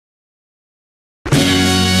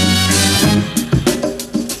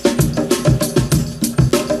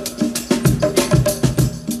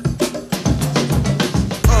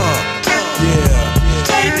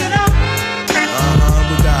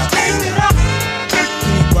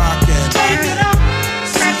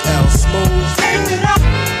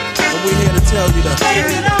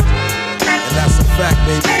And that's a fact,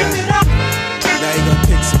 baby. Now you gonna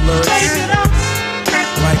kick some lyrics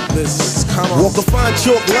like this. Come on. Walk a fine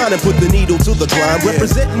chalk line and put the needle to the grind.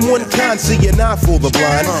 Representing one kind, see an eye for the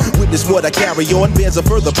blind. Witness what I carry on bears a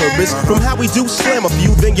further purpose. From how we do slam a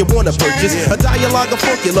few, then you wanna purchase a dialogue of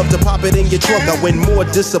funk. You love to pop it in your trunk. I win more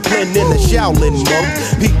discipline than a Shaolin monk.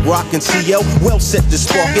 Pete Rock and CL, well set to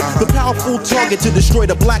spark it. The powerful target to destroy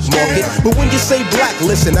the black market. But when you say black,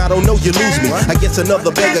 listen, I don't know, you lose me. I guess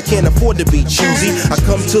another beggar can't afford to be choosy. I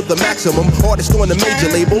come to the maximum, artist on the major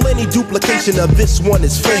label. Any duplication of this one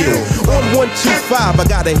is fatal. On 125, I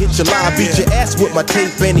gotta hit your live. Beat your ass with my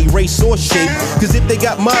tape, any race or shape. Cause if they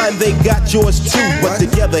got mine, they got yours too. But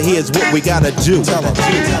together, here's what we gotta do. Tell them.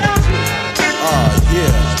 Yeah.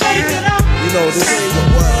 You know this ain't the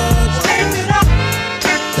word.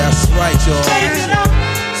 That's right, y'all.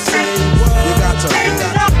 You got to.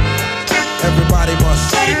 Everybody must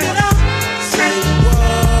say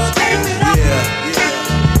what. Yeah.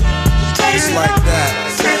 It's like that.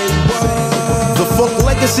 The funk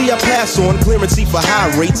legacy I pass on, clearancy for high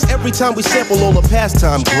rates. Every time we sample all the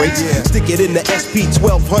pastime greats, stick it in the SP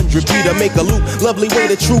 1200 P to make a loop. Lovely way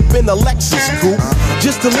to troop in the Lexus coupe.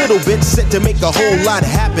 Just a little bit set to make a whole lot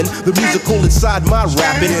happen. The musical inside my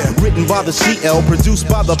rapping, written by the CL, produced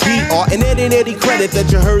by the PR, and any credit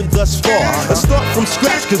that you heard thus far. A start from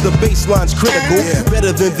scratch cause the bassline's critical.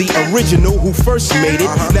 Better than the original who first made it.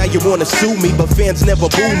 Now you wanna sue me, but fans never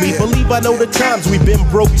boo me. Believe I know the times we've been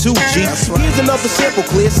broke too, G. Here's another sample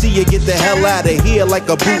clear, see you get the hell out of here. Like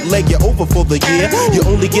a bootleg, you're over for the year. You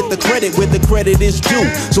only get the credit where the credit is due.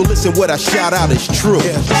 So listen, what I shout out is true.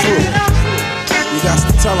 True. You got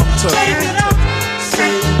to tell them to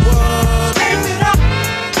say what.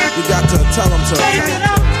 You got to tell them to say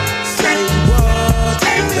what.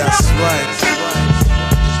 That's right.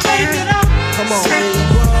 Come on. Say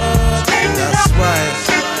what. That's right.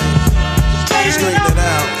 Straighten it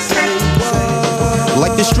out. Say what.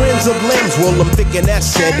 Like the strands of limbs, well, I'm thinking that's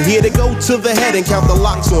said. Here to go to the head and count the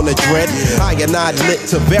locks on the dread. I and I lit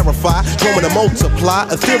to verify, going to multiply.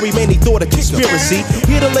 A theory many thought a conspiracy.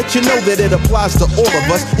 Here to let you know that it applies to all of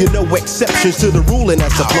us. You know exceptions to the rule, and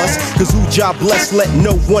that's a plus. Cause who job blessed, let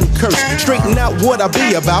no one curse. Straighten out what I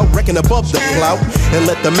be about, reckon above the clout. And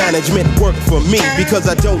let the management work for me, because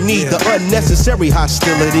I don't need the unnecessary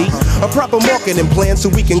hostility. A proper marketing plan so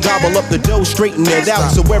we can gobble up the dough, straighten it out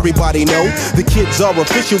so everybody know. The kids are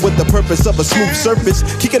official with the purpose of a smooth surface.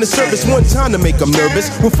 Kicking the service one time to make them nervous.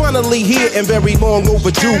 We're finally here and very long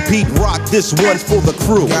overdue. Pete Rock, this one's for the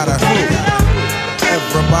crew.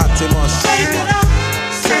 Everybody must say what.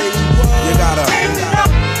 You gotta.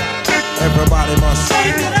 Everybody must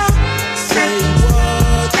say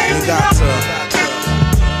what. You got to.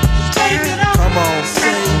 Come on,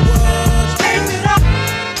 say what.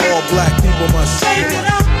 All black people must say what.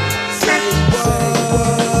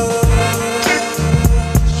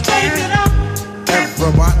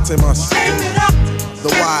 Everybody must. The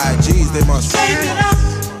YGs, they must.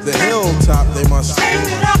 The hilltop, they must.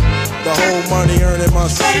 The whole money earning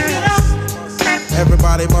must.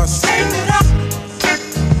 Everybody must.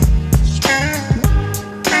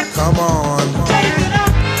 Come on.